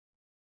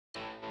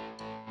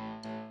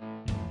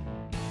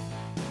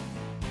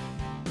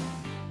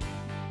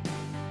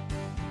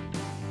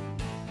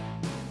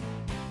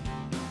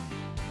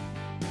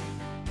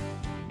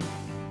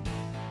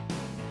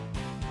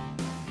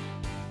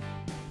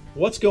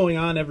What's going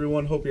on,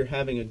 everyone? Hope you're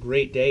having a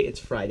great day. It's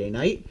Friday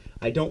night.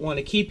 I don't want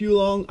to keep you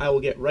long. I will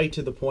get right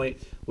to the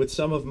point with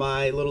some of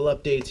my little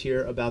updates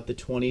here about the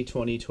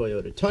 2020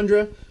 Toyota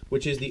Tundra,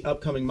 which is the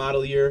upcoming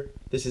model year.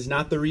 This is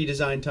not the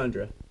redesigned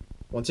Tundra.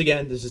 Once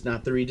again, this is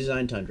not the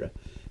redesigned Tundra.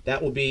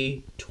 That will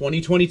be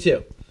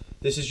 2022.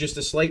 This is just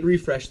a slight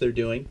refresh they're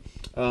doing.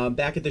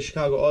 Back at the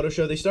Chicago Auto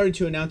Show, they started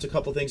to announce a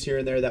couple things here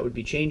and there that would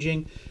be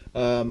changing,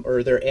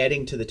 or they're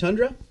adding to the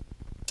Tundra.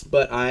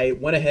 But I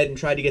went ahead and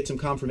tried to get some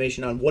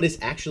confirmation on what is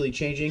actually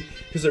changing,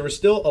 because there were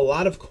still a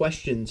lot of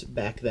questions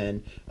back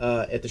then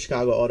at the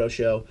Chicago Auto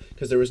Show,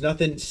 because there was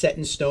nothing set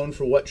in stone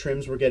for what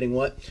trims were getting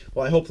what.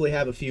 Well, I hopefully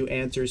have a few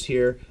answers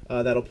here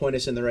that'll point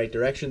us in the right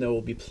direction. There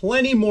will be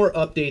plenty more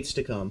updates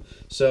to come,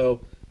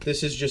 so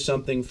this is just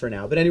something for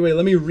now. But anyway,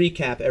 let me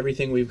recap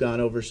everything we've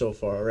gone over so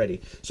far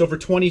already. So for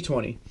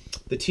 2020,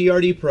 the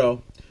TRD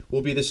Pro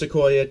will be the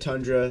Sequoia,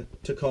 Tundra,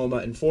 Tacoma,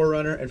 and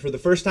 4Runner, and for the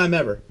first time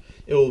ever,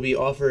 it will be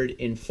offered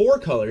in 4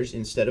 colors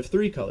instead of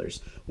 3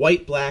 colors: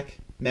 white, black,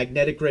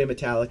 magnetic gray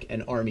metallic,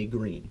 and army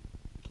green.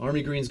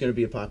 Army green is going to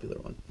be a popular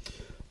one.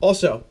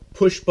 Also,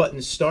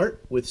 push-button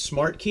start with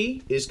Smart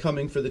Key is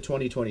coming for the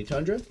 2020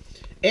 Tundra.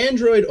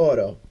 Android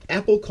Auto,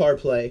 Apple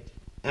CarPlay,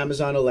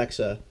 Amazon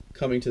Alexa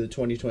coming to the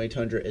 2020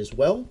 Tundra as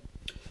well.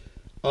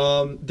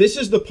 This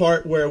is the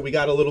part where we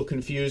got a little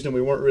confused and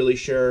we weren't really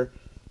sure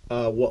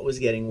what was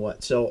getting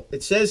what. So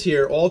it says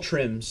here all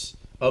trims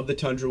of the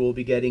Tundra will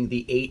be getting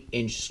the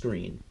 8-inch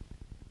screen.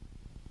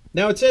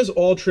 Now it says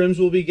all trims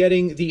will be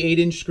getting the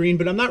 8-inch screen,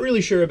 but I'm not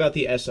really sure about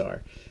the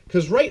SR.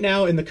 Because right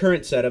now in the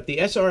current setup, the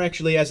SR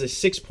actually has a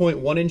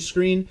 6.1-inch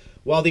screen,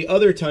 while the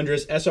other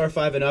Tundras,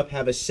 SR5 and up,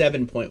 have a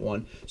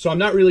 7.1. So I'm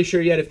not really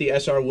sure yet if the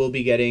SR will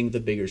be getting the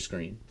bigger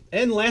screen.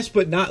 And last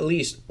but not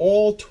least,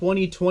 all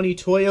 2020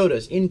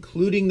 Toyotas,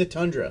 including the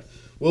Tundra,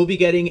 will be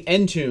getting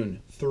Entune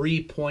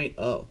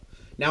 3.0.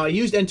 Now, I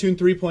used Entune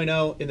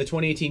 3.0 in the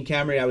 2018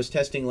 Camry I was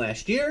testing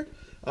last year.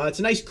 It's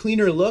a nice,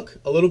 cleaner look,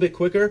 a little bit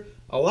quicker,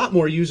 a lot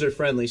more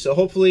user-friendly. So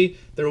hopefully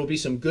there will be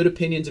some good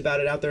opinions about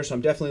it out there. So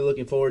I'm definitely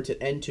looking forward to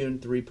Entune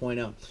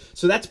 3.0.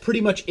 So that's pretty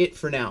much it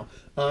for now.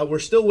 We're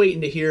still waiting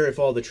to hear if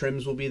all the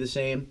trims will be the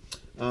same.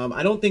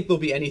 I don't think there'll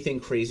be anything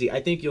crazy. I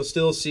think you'll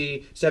still see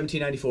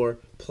 1794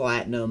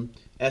 Platinum,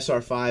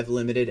 SR5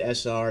 Limited,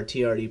 SR,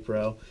 TRD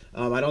Pro.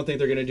 I don't think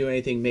they're going to do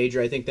anything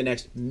major. I think the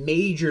next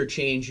major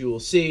change you will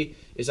see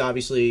is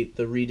obviously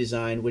the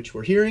redesign, which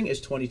we're hearing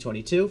is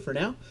 2022 for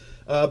now.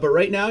 But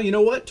right now, you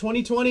know what?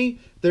 2020,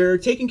 they're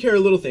taking care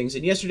of little things.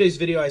 In yesterday's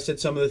video, I said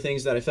some of the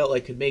things that I felt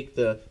like could make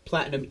the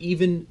Platinum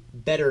even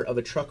better of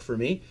a truck for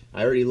me.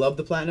 I already love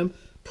the Platinum.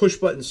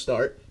 Push-button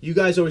start. You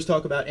guys always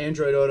talk about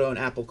Android Auto and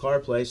Apple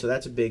CarPlay, so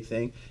that's a big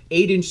thing.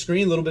 8-inch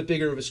screen, a little bit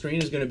bigger of a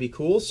screen, is going to be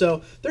cool.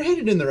 So they're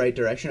headed in the right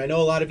direction. I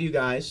know a lot of you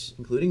guys,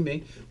 including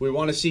me, we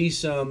want to see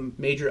some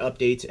major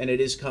updates, and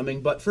it is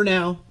coming. But for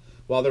now,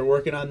 while they're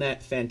working on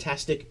that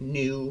fantastic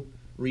new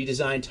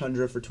redesigned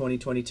Tundra for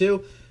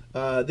 2022,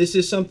 this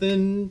is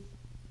something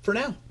for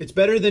now. It's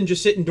better than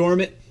just sitting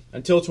dormant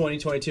until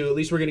 2022. At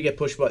least we're going to get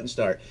push-button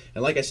start.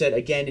 And like I said,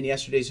 again, in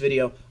yesterday's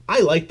video,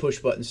 I like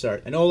push-button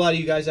start. I know a lot of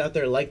you guys out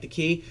there like the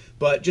key,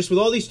 but just with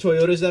all these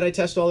Toyotas that I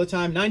test all the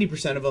time,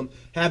 90% of them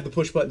have the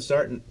push-button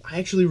start, and I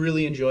actually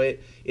really enjoy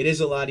it. It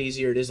is a lot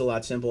easier. It is a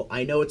lot simple.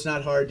 I know it's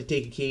not hard to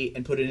take a key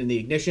and put it in the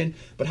ignition,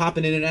 but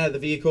hopping in and out of the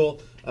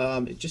vehicle,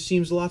 it just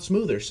seems a lot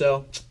smoother.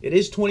 So it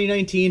is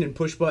 2019, and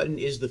push-button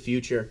is the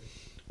future.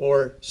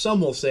 Or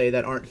some will say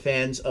that aren't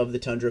fans of the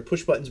Tundra.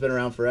 Push-button's been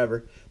around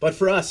forever. But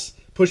for us,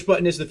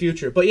 push-button is the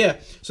future. But yeah,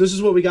 so this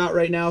is what we got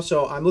right now.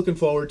 So I'm looking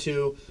forward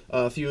to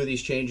a few of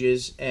these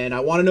changes. And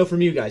I want to know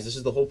from you guys, this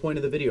is the whole point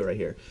of the video right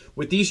here.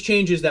 With these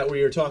changes that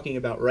we are talking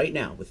about right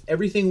now, with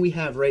everything we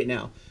have right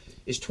now,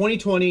 is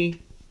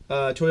 2020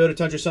 Toyota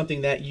Tundra something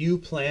that you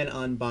plan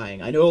on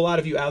buying? I know a lot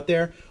of you out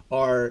there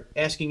are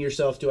asking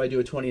yourself, do I do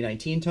a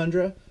 2019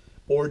 Tundra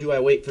or do I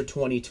wait for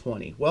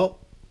 2020? Well,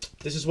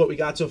 this is what we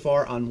got so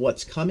far on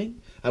what's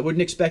coming. I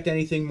wouldn't expect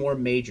anything more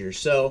major.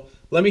 So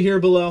let me hear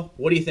below.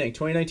 What do you think,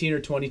 2019 or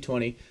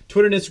 2020?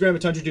 Twitter and Instagram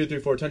at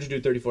TundraDude34,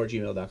 TundraDude34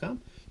 @gmail.com.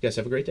 You guys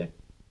have a great day.